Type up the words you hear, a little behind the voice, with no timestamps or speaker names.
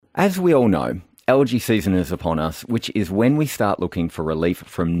As we all know, allergy season is upon us, which is when we start looking for relief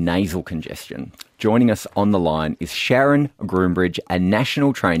from nasal congestion. Joining us on the line is Sharon Groombridge, a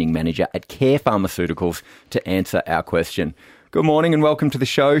National Training Manager at Care Pharmaceuticals, to answer our question. Good morning and welcome to the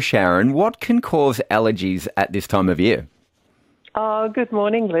show, Sharon. What can cause allergies at this time of year? Oh, good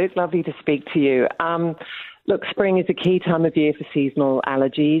morning, Luke. Lovely to speak to you. Look, spring is a key time of year for seasonal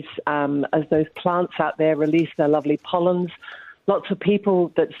allergies. As those plants out there release their lovely pollens, lots of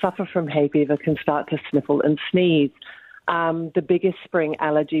people that suffer from hay fever can start to sniffle and sneeze. The biggest spring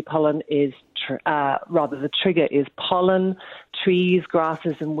allergy pollen is, the trigger is pollen. Trees,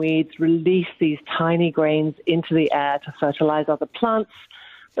 grasses and weeds release these tiny grains into the air to fertilize other plants.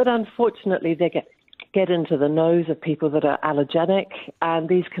 But unfortunately, they get into the nose of people that are allergenic, and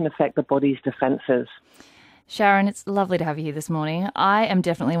these can affect the body's defenses. Sharon, it's lovely to have you here this morning. I am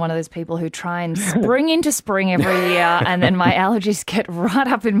definitely one of those people who try and spring into spring every year and then my allergies get right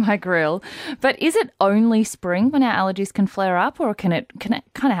up in my grill. But is it only spring when our allergies can flare up, or can it kind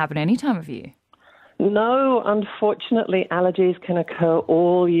of happen any time of year? No, unfortunately, allergies can occur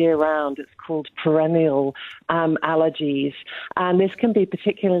all year round. It's called perennial allergies. And this can be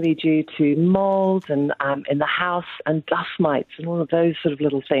particularly due to mold and in the house and dust mites and all of those sort of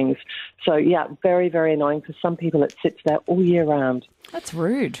little things. So, yeah, very, very annoying. For some people, it sits there all year round. That's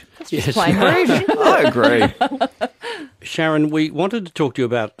rude. That's just plain rude. I agree. Sharon, we wanted to talk to you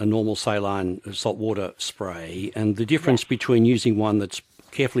about a normal saline saltwater spray and the difference between using one that's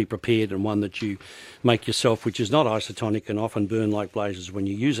carefully prepared and one that you make yourself, which is not isotonic and often burn like blazes when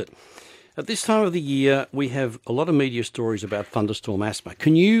you use it. At this time of the year, we have a lot of media stories about thunderstorm asthma.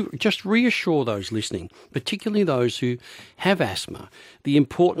 Can you just reassure those listening, particularly those who have asthma, the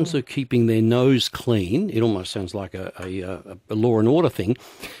importance of keeping their nose clean? It almost sounds like a law and order thing.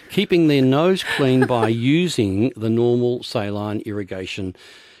 Keeping their nose clean by using the normal saline irrigation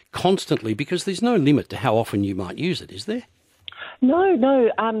constantly, because there's no limit to how often you might use it, is there?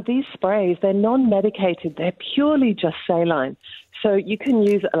 No. These sprays, they're non-medicated. They're purely just saline. So you can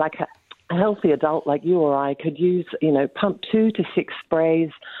use it like a healthy adult like you or I could use, pump 2 to 6 sprays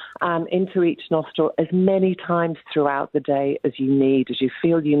into each nostril as many times throughout the day as you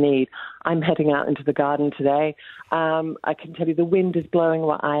feel you need. I'm heading out into the garden today. I can tell you the wind is blowing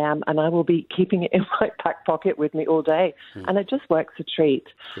where I am, and I will be keeping it in my back pocket with me all day. And it just works a treat.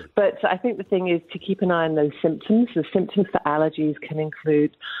 Good. But I think the thing is to keep an eye on those symptoms. The symptoms for allergies can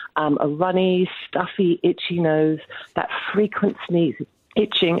include a runny, stuffy, itchy nose, that frequent sneeze,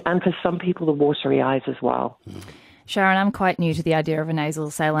 itching, and for some people, the watery eyes as well. Sharon, I'm quite new to the idea of a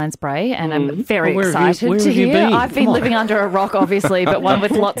nasal saline spray, and I'm very excited where to have you hear. been? I've been living under a rock, obviously, but one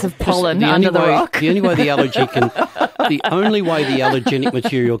with lots of pollen under the rock. The only way the only way the allergenic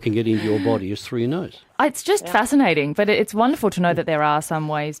material can get into your body is through your nose. It's just fascinating, but it's wonderful to know that there are some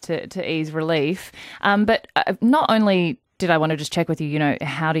ways to ease relief. But not only did I want to just check with you,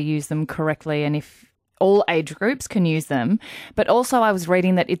 how to use them correctly and if all age groups can use them. But also I was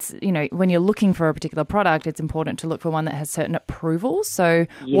reading that it's, when you're looking for a particular product, it's important to look for one that has certain approvals. So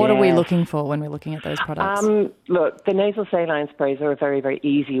what are we looking for when we're looking at those products? Look, the nasal saline sprays are a very, very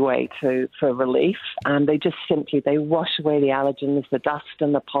easy way for relief. They just they wash away the allergens, the dust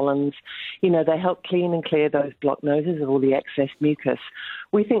and the pollens. They help clean and clear those blocked noses of all the excess mucus.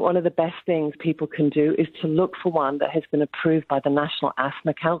 We think one of the best things people can do is to look for one that has been approved by the National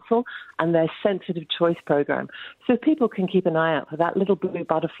Asthma Council and their sensitive choice program. So people can keep an eye out for that little blue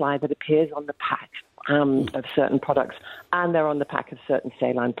butterfly that appears on the pack of certain products, and they're on the pack of certain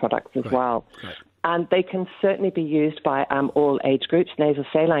saline products as well. Right. And they can certainly be used by all age groups. Nasal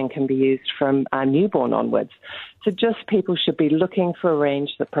saline can be used from newborn onwards. So just people should be looking for a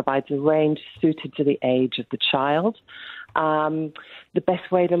range that provides a range suited to the age of the child. The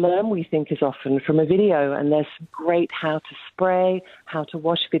best way to learn, we think, is often from a video, and there's some great how to spray, how to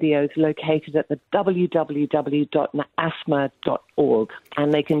wash videos located at the www.asthma.org,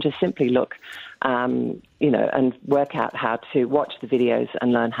 and they can just simply look, and work out how to watch the videos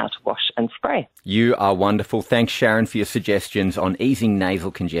and learn how to wash and spray. You are wonderful. Thanks, Sharon, for your suggestions on easing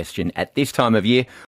nasal congestion at this time of year.